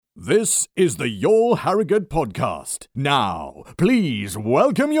This is the Your Harrogate podcast. Now, please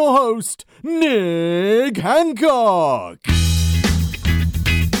welcome your host, Nick Hancock.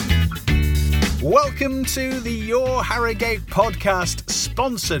 Welcome to the Your Harrogate podcast,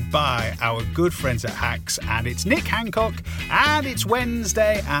 sponsored by our good friends at Hacks. And it's Nick Hancock, and it's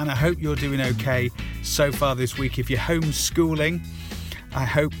Wednesday, and I hope you're doing okay so far this week. If you're homeschooling, I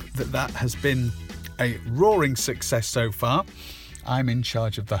hope that has been a roaring success so far. I'm in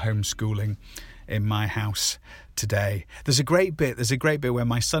charge of the homeschooling in my house today. There's a great bit where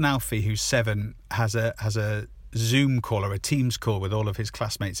my son Alfie, who's 7, has a Zoom call or a Teams call with all of his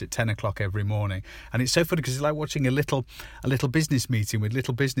classmates at 10 o'clock every morning. And it's so funny because it's like watching a little business meeting with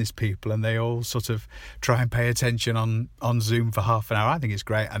little business people, and they all sort of try and pay attention on Zoom for half an hour. I think it's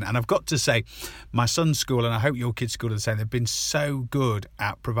great. And I've got to say, my son's school, and I hope your kids' school are the same, they've been so good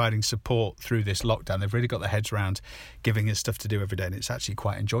at providing support through this lockdown. They've really got their heads around giving us stuff to do every day, and it's actually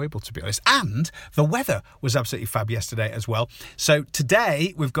quite enjoyable, to be honest. And the weather was absolutely fab yesterday as well. So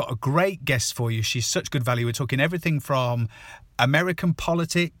today we've got a great guest for you. She's such good value. We're talking everything from American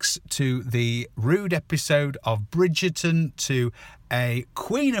politics to the rude episode of Bridgerton to a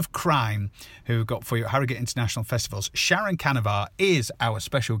queen of crime who got for you at Harrogate International Festivals. Sharon Canavar is our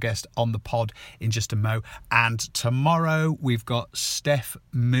special guest on the pod in just a mo. And tomorrow we've got Steph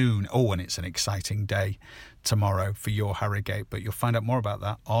Moon. Oh, and it's an exciting day tomorrow for your Harrogate, but you'll find out more about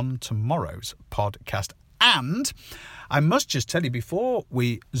that on tomorrow's podcast. And I must just tell you, before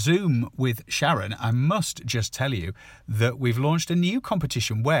we Zoom with Sharon, I must just tell you that we've launched a new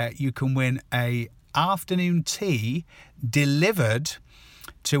competition where you can win a afternoon tea delivered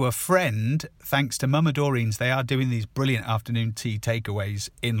to a friend, thanks to Mama Doreen's. They are doing these brilliant afternoon tea takeaways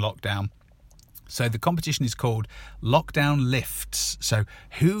in lockdown. So the competition is called Lockdown Lifts. So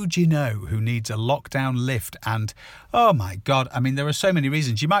who do you know who needs a lockdown lift? And oh my God, I mean, there are so many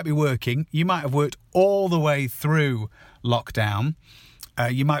reasons. You might be working. You might have worked all the way through lockdown.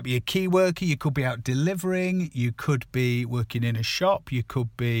 You might be a key worker. You could be out delivering. You could be working in a shop. You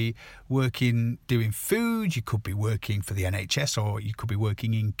could be working doing food. You could be working for the NHS, or you could be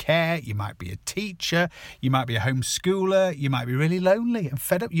working in care. You might be a teacher. You might be a homeschooler. You might be really lonely and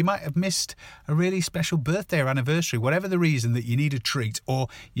fed up. You might have missed a really special birthday or anniversary, whatever the reason that you need a treat, or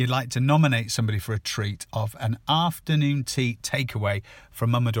you'd like to nominate somebody for a treat of an afternoon tea takeaway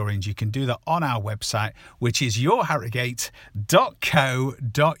from Mama Doreen's. You can do that on our website, which is yourharrogate.co.uk.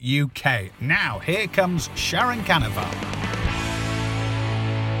 Now, here comes Sharon Canavar.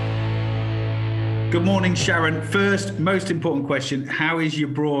 Good morning, Sharon. First, most important question, how is your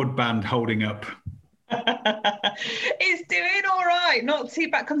broadband holding up? It's doing all right, not too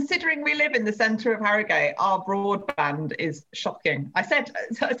bad. Considering we live in the centre of Harrogate, our broadband is shocking. I said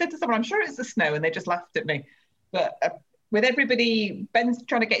to someone, I'm sure it's the snow, and they just laughed at me. But with everybody, Ben's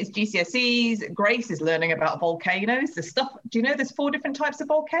trying to get his GCSEs, Grace is learning about volcanoes. Do you know there's 4 different types of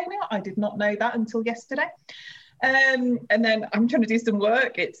volcano? I did not know that until yesterday. And then I'm trying to do some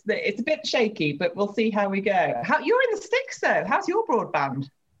work. It's a bit shaky, but we'll see how we go. You're in the sticks though. How's your broadband?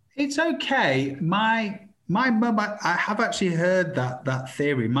 It's okay. My mum, I have actually heard that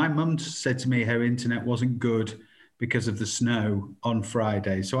theory. My mum said to me her internet wasn't good because of the snow on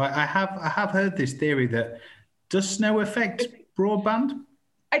Friday. So I have heard this theory that, does snow affect broadband?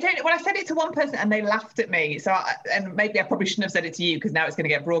 I don't know. Well, I said it to one person and they laughed at me. And maybe I probably shouldn't have said it to you, because now it's going to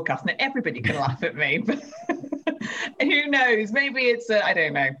get broadcast and everybody can laugh at me. But who knows? Maybe it's, I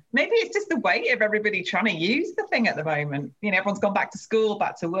don't know. Maybe it's just the weight of everybody trying to use the thing at the moment. You know, everyone's gone back to school,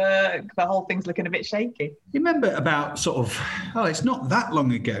 back to work. The whole thing's looking a bit shaky. You remember about it's not that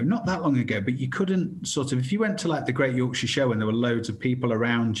long ago, but you couldn't if you went to like the Great Yorkshire Show and there were loads of people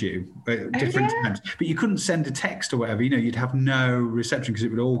around you at different times, but you couldn't send a text or whatever, you'd have no reception because it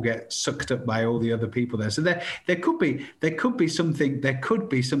would all get sucked up by all the other people there. So there could be something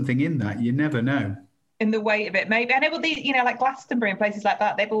in that. You never know. In the weight of it, maybe. I know, like Glastonbury and places like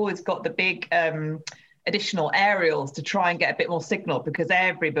that, they've always got the big additional aerials to try and get a bit more signal, because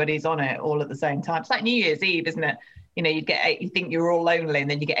everybody's on it all at the same time. It's like New Year's Eve, isn't it? You think you're all lonely, and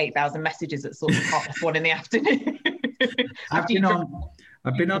then you get 8,000 messages at sort of 1:30 in the afternoon. I've been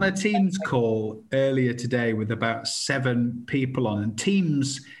on a Teams call earlier today with about 7 people on, and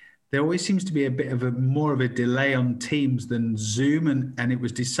Teams, there always seems to be a bit of more of a delay on Teams than Zoom, and it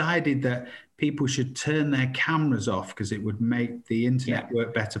was decided that people should turn their cameras off because it would make the internet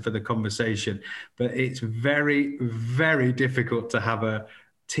work better for the conversation. But it's very, very difficult to have a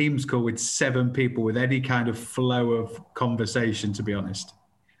Teams call with 7 people with any kind of flow of conversation, to be honest.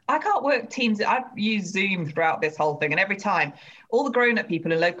 I can't work Teams. I've used Zoom throughout this whole thing, and every time, all the grown-up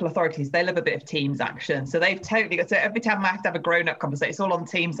people in local authorities, they love a bit of Teams action. So they've totally got. So every time I have to have a grown-up conversation, it's all on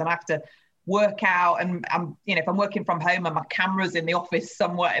Teams, and I have to work out. And I'm, if I'm working from home and my camera's in the office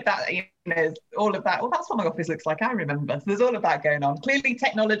somewhere, that all of that. Well, that's what my office looks like. I remember. So there's all of that going on. Clearly,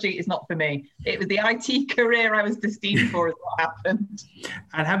 technology is not for me. It was the IT career I was destined for, is what happened.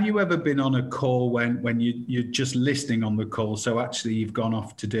 And have you ever been on a call when you're just listening on the call, so actually you've gone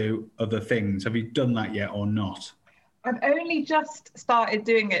off to do other things? Have you done that yet or not? I've only just started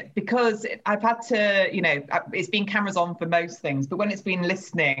doing it because I've had to, it's been cameras on for most things, but when it's been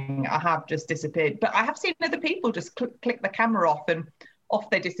listening, I have just disappeared. But I have seen other people just click the camera off and off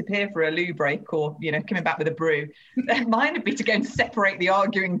they disappear for a loo break, or, coming back with a brew. Mine would be to go and separate the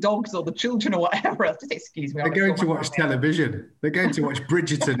arguing dogs or the children or whatever else. Just excuse me. They're going to watch television. They're going to watch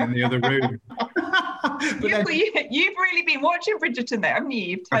Bridgerton in the other room. You've really been watching Bridgerton there, haven't you?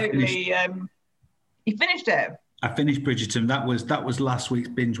 You've totally, you finished it. I finished Bridgerton. That was last week's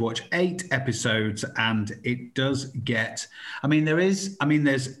binge watch. 8 episodes, and it does get.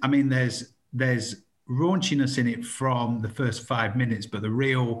 There's raunchiness in it from the first 5 minutes, but the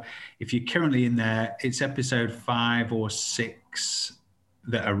real, if you're currently in there, it's episode 5 or 6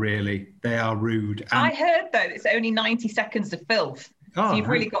 that are they are rude. And I heard though it's only 90 seconds of filth. So you've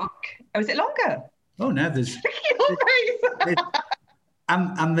really got. Oh, is it longer? Oh no, there's.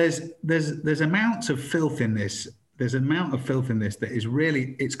 And there's amounts of filth in this. There's an amount of filth in this that is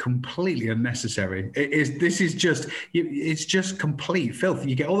it's completely unnecessary. It's just complete filth.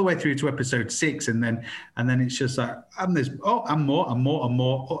 You get all the way through to episode 6, and then it's just like, and more,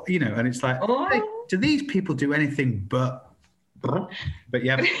 and it's like, do these people do anything but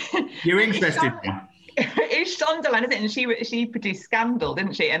yeah, you're interested. It's Shondaland, isn't it? And she produced Scandal,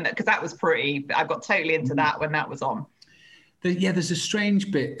 didn't she? And because that was pretty, I got totally into that when that was on. There's a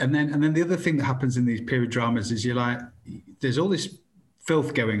strange bit, and then the other thing that happens in these period dramas is there's all this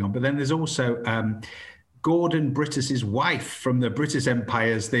filth going on, but then there's also Gordon Brittis's wife from the British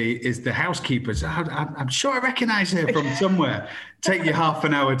Empire is the housekeeper. So I'm sure I recognise her from somewhere. Take you half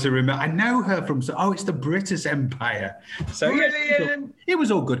an hour to remember. I know her from. It's the British Empire. So it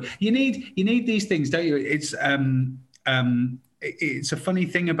was all good. You need these things, don't you? It's a funny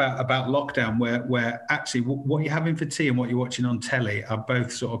thing about lockdown where actually what you're having for tea and what you're watching on telly are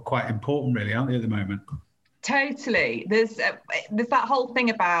both sort of quite important, really, aren't they, at the moment? Totally. There's that whole thing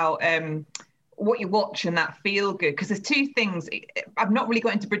about what you watch and that feel good, because there's 2 things. I've not really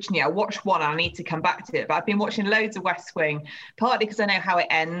got into Bridgerton yet. I watched one and I need to come back to it, but I've been watching loads of West Wing, partly because I know how it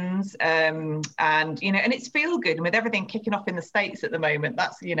ends, and it's feel good. And with everything kicking off in the States at the moment,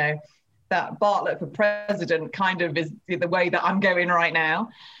 that's that Bartlett for president kind of is the way that I'm going right now.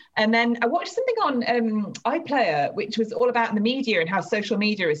 And then I watched something on iPlayer, which was all about the media and how social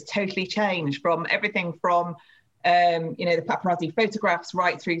media has totally changed from everything from, the paparazzi photographs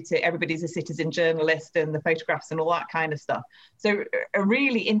right through to everybody's a citizen journalist and the photographs and all that kind of stuff. So a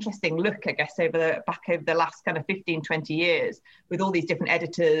really interesting look, I guess, over the last kind of 15, 20 years with all these different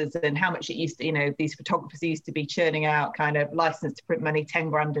editors and how much it used to, these photographers used to be churning out kind of license to print money, 10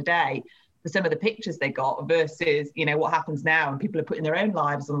 grand a day for some of the pictures they got versus, what happens now, and people are putting their own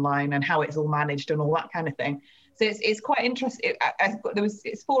lives online and how it's all managed and all that kind of thing. So it's quite interesting.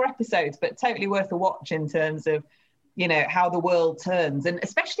 It's 4 episodes, but totally worth a watch in terms of, how the world turns, and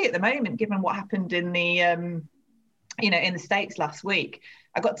especially at the moment, given what happened in the, in the States last week.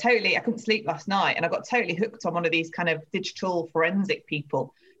 I couldn't sleep last night, and I got totally hooked on one of these kind of digital forensic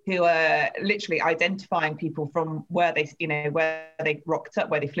people who are literally identifying people from where they rocked up,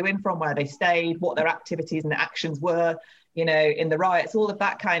 where they flew in from, where they stayed, what their activities and actions were, in the riots, all of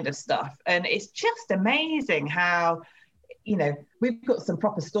that kind of stuff. And it's just amazing how, we've got some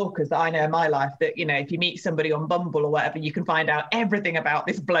proper stalkers that I know in my life that, if you meet somebody on Bumble or whatever, you can find out everything about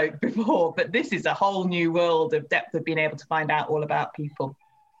this bloke before. But this is a whole new world of depth of being able to find out all about people.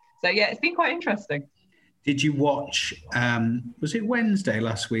 So, yeah, it's been quite interesting. Did you watch, was it Wednesday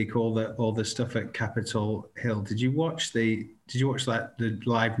last week, all the stuff at Capitol Hill? Did you watch the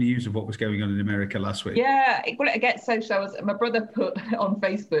live news of what was going on in America last week? Yeah, it gets social. My brother put on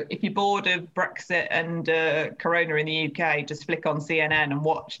Facebook, if you're bored of Brexit and Corona in the UK, just flick on CNN and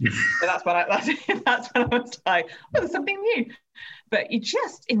watch. So that's when I was like, there's something new. But it's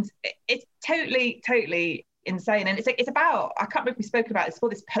totally insane. And it's about, I can't remember if we spoke about it, it's for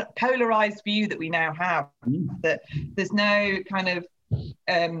this polarized view that we now have, that there's no kind of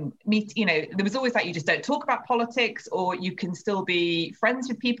there was always that you just don't talk about politics, or you can still be friends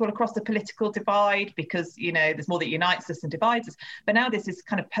with people across the political divide because there's more that unites us than divides us. But now there's this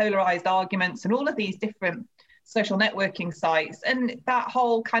kind of polarized arguments and all of these different social networking sites, and that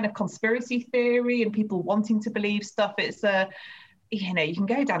whole kind of conspiracy theory and people wanting to believe stuff. It's you know, you can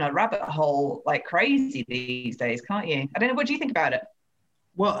go down a rabbit hole like crazy these days, can't you? I don't know. What do you think about it?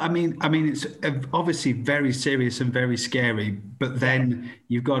 Well, I mean, it's obviously very serious and very scary, but then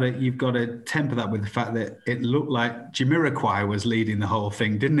you've got to temper that with the fact that it looked like Jamiroquai was leading the whole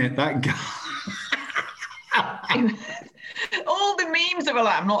thing, didn't it? That guy. All the memes that were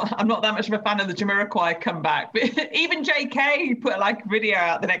like, I'm not that much of a fan of the Jamiroquai comeback, but even JK put like a video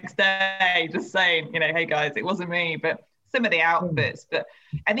out the next day just saying, you know, hey guys, it wasn't me, but some of the outfits. But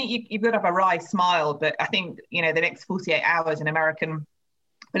I think you've got to have a wry smile. But I think, you know, the next 48 hours in American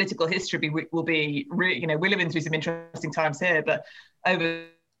political history will be, you know, we're living through some interesting times here, but over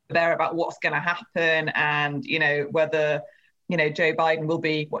there about what's going to happen, and, you know, whether, you know, Joe Biden will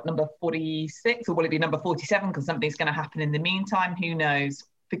be number 46 or will it be number 47 because something's going to happen in the meantime. Who knows?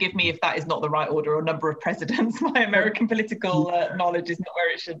 Forgive me if that is not the right order or number of presidents. My American political knowledge is not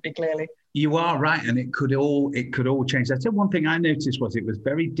where it should be, clearly. You are right, and it could all change. That's one thing I noticed was it was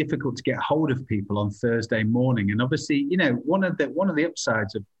very difficult to get hold of people on Thursday morning. And obviously, you know, one of the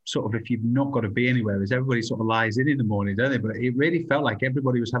upsides of sort of if you've not got to be anywhere is everybody sort of lies in the morning, don't they? But it really felt like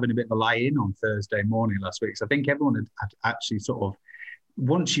everybody was having a bit of a lie in on Thursday morning last week. So I think everyone had actually sort of,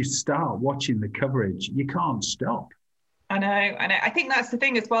 once you start watching the coverage, you can't stop. I know. I think that's the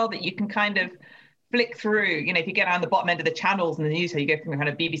thing as well, that you can kind of flick through, you know, if you get on the bottom end of the channels in the news, so you go from kind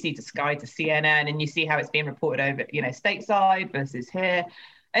of BBC to Sky to CNN, and you see how it's being reported over, you know, stateside versus here.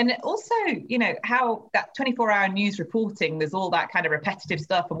 And also, you know, how that 24-hour news reporting, there's all that kind of repetitive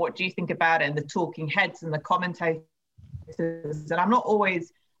stuff. And what do you think about it? And the talking heads and the commentators. And I'm not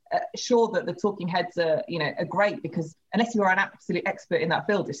always sure that the talking heads are great, because unless you are an absolute expert in that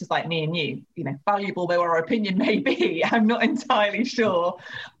field, it's just like me and you, you know, valuable though our opinion may be, I'm not entirely sure,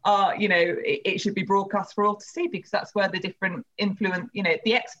 you know, it should be broadcast for all to see, because that's where the different influence, you know,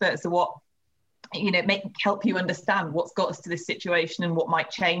 the experts are what, you know, help you understand what's got us to this situation and what might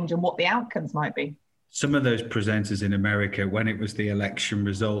change and what the outcomes might be. Some of those presenters in America, when it was the election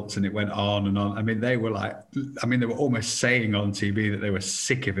results and it went on and on, I mean, they were almost saying on TV that they were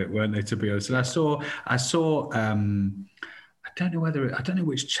sick of it, weren't they, to be honest? And I saw, I don't know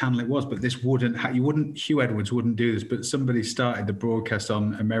which channel it was, but Hugh Edwards wouldn't do this, but somebody started the broadcast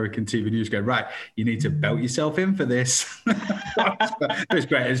on American TV News, go, right, you need to belt yourself in for this. It was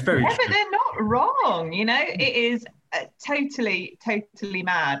great. It's very true. But they're not wrong. You know, it is totally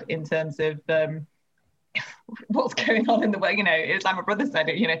mad in terms of what's going on in the way, you know, it's like my brother said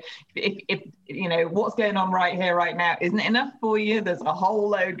it, you know, if you know what's going on right here, right now isn't enough for you, there's a whole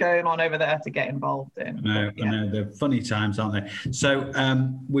load going on over there to get involved in. I know, they're funny times, aren't they? So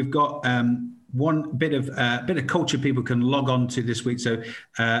we've got one bit of culture people can log on to this week. So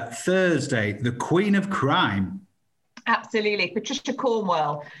Thursday, the Queen of Crime. Absolutely. Patricia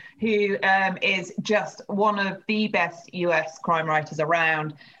Cornwell, who is just one of the best US crime writers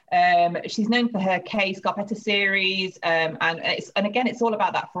around. She's known for her K. Scarpetta series, and again, it's all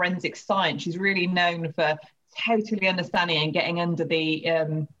about that forensic science. She's really known for totally understanding and getting under the,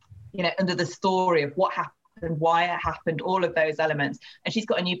 under the story of what happened, why it happened, all of those elements. And she's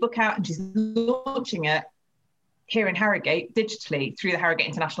got a new book out, and she's launching it here in Harrogate digitally through the Harrogate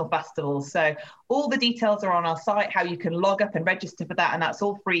International Festival. So all the details are on our site, how you can log up and register for that, and that's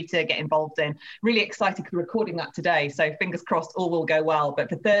all free to get involved in. Really excited, we're recording that today, so fingers crossed all will go well. But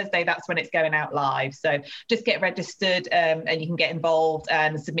for Thursday, that's when it's going out live. So just get registered, and you can get involved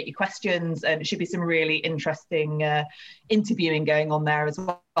and submit your questions, and it should be some really interesting interviewing going on there as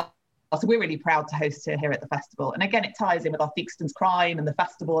well. So we're really proud to host her here at the festival. And again, it ties in with our Theakston's crime and the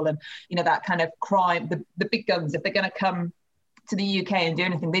festival, and, you know, that kind of crime, the big guns, if they're going to come to the UK and do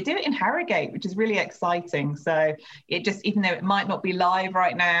anything, they do it in Harrogate, which is really exciting. So it just, even though it might not be live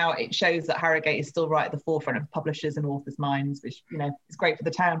right now, it shows that Harrogate is still right at the forefront of publishers and authors' minds, which, you know, is great for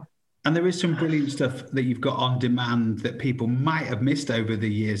the town. And there is some brilliant stuff that you've got on demand that people might have missed over the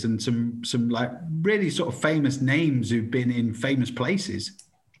years, and some like really sort of famous names who've been in famous places.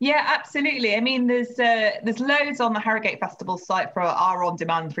 Yeah, absolutely. I mean, there's loads on the Harrogate Festival site for our on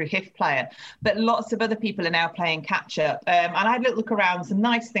demand through HIF Player, but lots of other people are now playing catch up. And I had a little look around. Some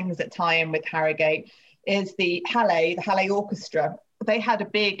nice things that tie in with Harrogate is the Halle Orchestra. They had a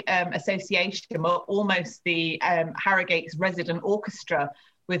big association, almost the Harrogate's resident orchestra,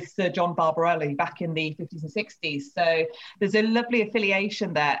 with Sir John Barbarelli back in the 50s and 60s. So there's a lovely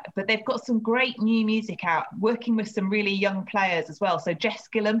affiliation there, but they've got some great new music out, working with some really young players as well. So Jess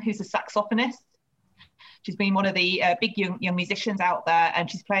Gillam, who's a saxophonist, she's been one of the big young musicians out there,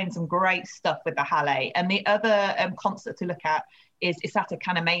 and she's playing some great stuff with the Halle. And the other concert to look at is Isata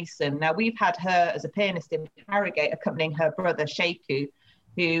Kanemason. Now, we've had her as a pianist in Harrogate, accompanying her brother Sheku,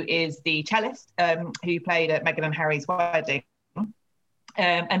 who is the cellist who played at Meghan and Harry's wedding.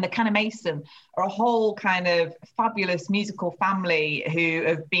 And the Kanemason are a whole kind of fabulous musical family who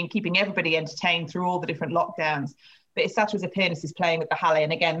have been keeping everybody entertained through all the different lockdowns. But Isata as a pianist is playing with the Halle,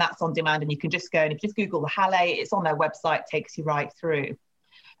 and again, that's on demand, and you can just go and if you just Google the Halle, it's on their website, takes you right through.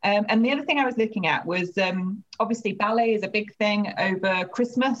 And the other thing I was looking at was obviously ballet is a big thing over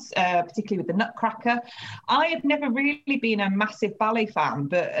Christmas, particularly with the Nutcracker. I have never really been a massive ballet fan,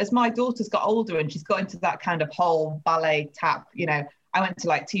 but as my daughter's got older and she's got into that kind of whole ballet tap, you know, I went to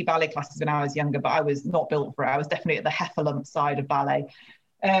like 2 ballet classes when I was younger, but I was not built for it. I was definitely at the heffalump side of ballet.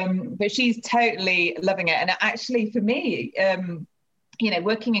 But she's totally loving it. And actually for me, you know,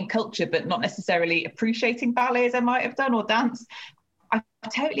 working in culture, but not necessarily appreciating ballet as I might have done or dance, I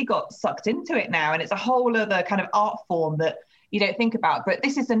totally got sucked into it now. And it's a whole other kind of art form that you don't think about. But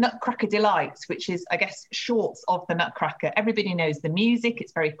this is the Nutcracker Delights, which is, I guess, shorts of the Nutcracker. Everybody knows the music.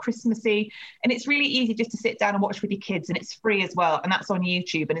 It's very Christmassy. And it's really easy just to sit down and watch with your kids. And it's free as well. And that's on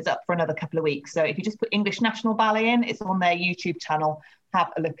YouTube. And it's up for another couple of weeks. So if you just put English National Ballet in, it's on their YouTube channel.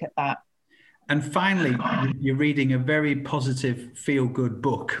 Have a look at that. And finally, you're reading a very positive, feel-good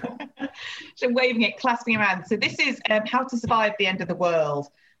book. So waving it, clasping around. So this is How to Survive the End of the World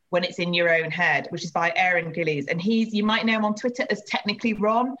When It's in Your Own Head, which is by Aaron Gillies. And you might know him on Twitter as Technically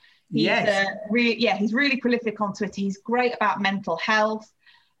Ron. He's really prolific on Twitter. He's great about mental health.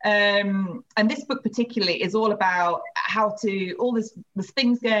 And this book particularly is all about how to, there's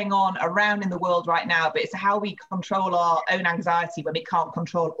things going on around in the world right now, but it's how we control our own anxiety when we can't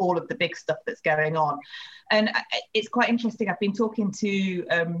control all of the big stuff that's going on. And it's quite interesting. I've been talking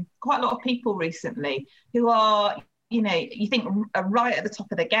to quite a lot of people recently who are, you know, you think are right at the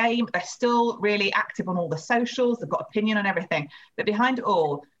top of the game. They're still really active on all the socials. They've got opinion on everything. But behind it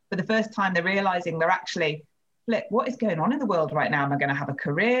all, for the first time, they're realizing they're actually, flip, what is going on in the world right now? Am I going to have a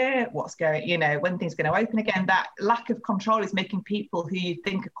career? What's going, you know, when things are going to open again? That lack of control is making people who you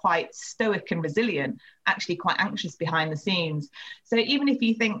think are quite stoic and resilient actually quite anxious behind the scenes. So even if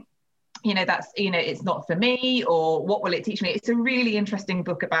you think, you know, that's, you know, it's not for me, or what will it teach me? It's a really interesting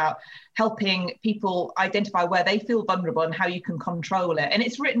book about helping people identify where they feel vulnerable and how you can control it. And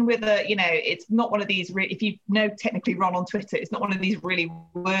it's written with a, you know, it's not one of these, if you know Technically Ron on Twitter, it's not one of these really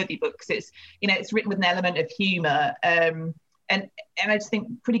wordy books. It's, you know, it's written with an element of humor. And I just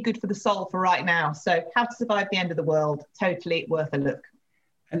think pretty good for the soul for right now. So How to Survive the End of the World, totally worth a look.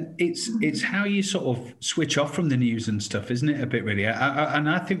 And it's how you sort of switch off from the news and stuff, isn't it? A bit really. And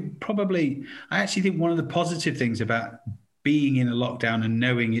I think I actually think one of the positive things about being in a lockdown and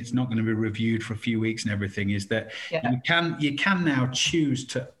knowing it's not going to be reviewed for a few weeks and everything is that you can now choose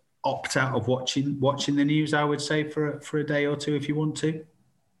to opt out of watching the news, I would say, for a day or two if you want to.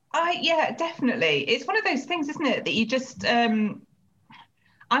 Yeah, definitely. It's one of those things, isn't it, that you just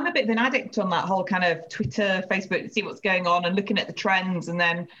I'm a bit of an addict on that whole kind of Twitter, Facebook, to see what's going on and looking at the trends. And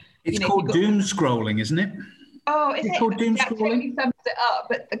then it's called doom scrolling, isn't it? Oh, is it? Called doom scrolling? Totally sums it up.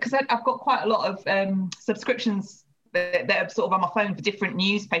 But because I've got quite a lot of subscriptions that are sort of on my phone for different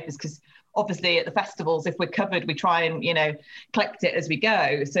newspapers, because obviously at the festivals, if we're covered, we try and, you know, collect it as we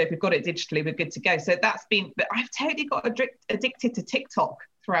go. So if we've got it digitally, we're good to go. So but I've totally got addicted to TikTok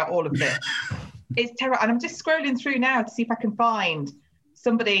throughout all of this. It's terrible. And I'm just scrolling through now to see if I can find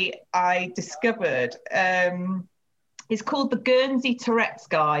somebody I discovered. Is called the Guernsey Tourette's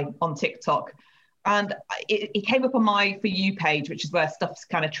guy on TikTok. And it came up on my For You page, which is where stuff's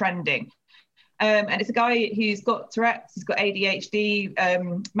kind of trending. And it's a guy who's got Tourette's, he's got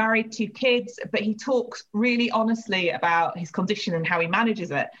ADHD, married, 2 kids, but he talks really honestly about his condition and how he manages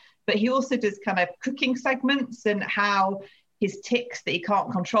it. But he also does kind of cooking segments and how his tics that he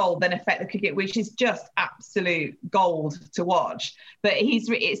can't control then affect the cooking, which is just absolute gold to watch. But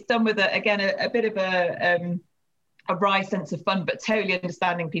it's done with a bit of a wry sense of fun, but totally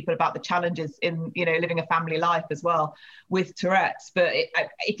understanding people about the challenges in, you know, living a family life as well with Tourette's. But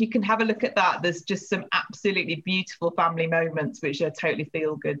if you can have a look at that, there's just some absolutely beautiful family moments which are totally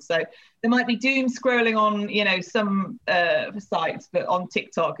feel good. So there might be doom scrolling on, you know, some sites, but on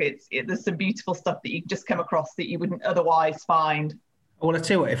TikTok, there's some beautiful stuff that you just come across that you wouldn't otherwise find. Well, I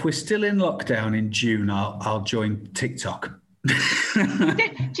tell you what, if we're still in lockdown in June, I'll join TikTok. Do you know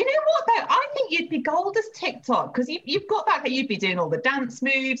what though? I think you'd be gold as TikTok, because you've got that you'd be doing all the dance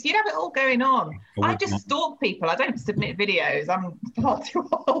moves. You'd have it all going on. I just stalk people. I don't submit videos. I'm far too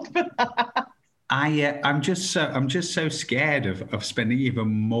old for that. I'm just so scared of spending even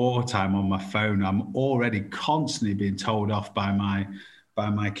more time on my phone. I'm already constantly being told off by by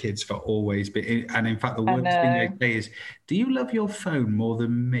my kids for always being, and in fact, the worst thing they say is, "Do you love your phone more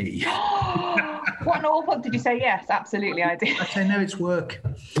than me?" What an awful... Did you say yes? Absolutely, I did. I say no, it's work.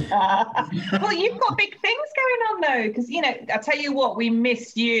 Well, you've got big things going on though, because I tell you what, we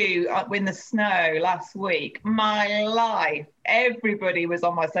missed you in the snow last week. My life, everybody was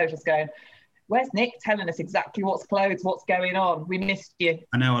on my socials going, "Where's Nick telling us exactly what's closed, what's going on?" We missed you.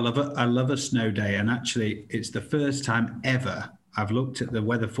 I know, I love a snow day, and actually, it's the first time ever I've looked at the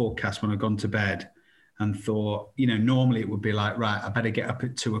weather forecast when I've gone to bed and thought, normally it would be like, right, I better get up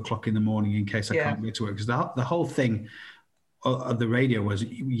at 2:00 in the morning in case I can't get to work. Because the whole thing of the radio was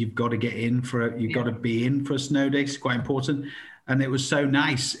you've got to get in got to be in for a snow day. It's quite important. And it was so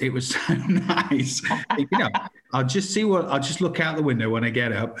nice. It was so nice. I'll just look out the window when I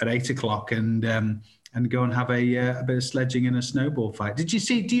get up at 8:00 and go and have a bit of sledging and a snowball fight. Do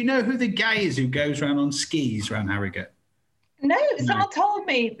you know who the guy is who goes around on skis around Harrogate? No, someone told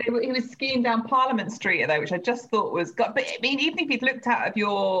me he was skiing down Parliament Street, though, which I just thought was... But I mean, even if you'd looked out of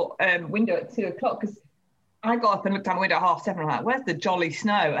your window at 2:00, because I got up and looked out my window at 7:30, I'm like, where's the jolly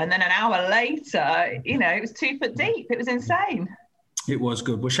snow? And then an hour later, it was 2 foot deep. It was insane. It was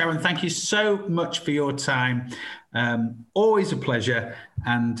good. Well, Sharon, thank you so much for your time. Always a pleasure.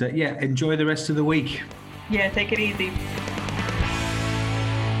 And enjoy the rest of the week. Yeah, take it easy.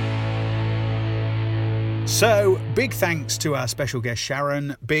 So, big thanks to our special guest,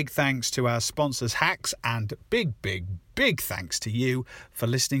 Sharon. Big thanks to our sponsors, Hacks. And big thanks to you for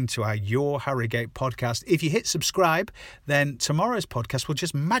listening to our Your Harrogate podcast. If you hit subscribe, then tomorrow's podcast will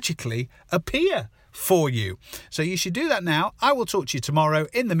just magically appear for you. So you should do that now. I will talk to you tomorrow.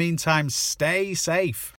 In the meantime, stay safe.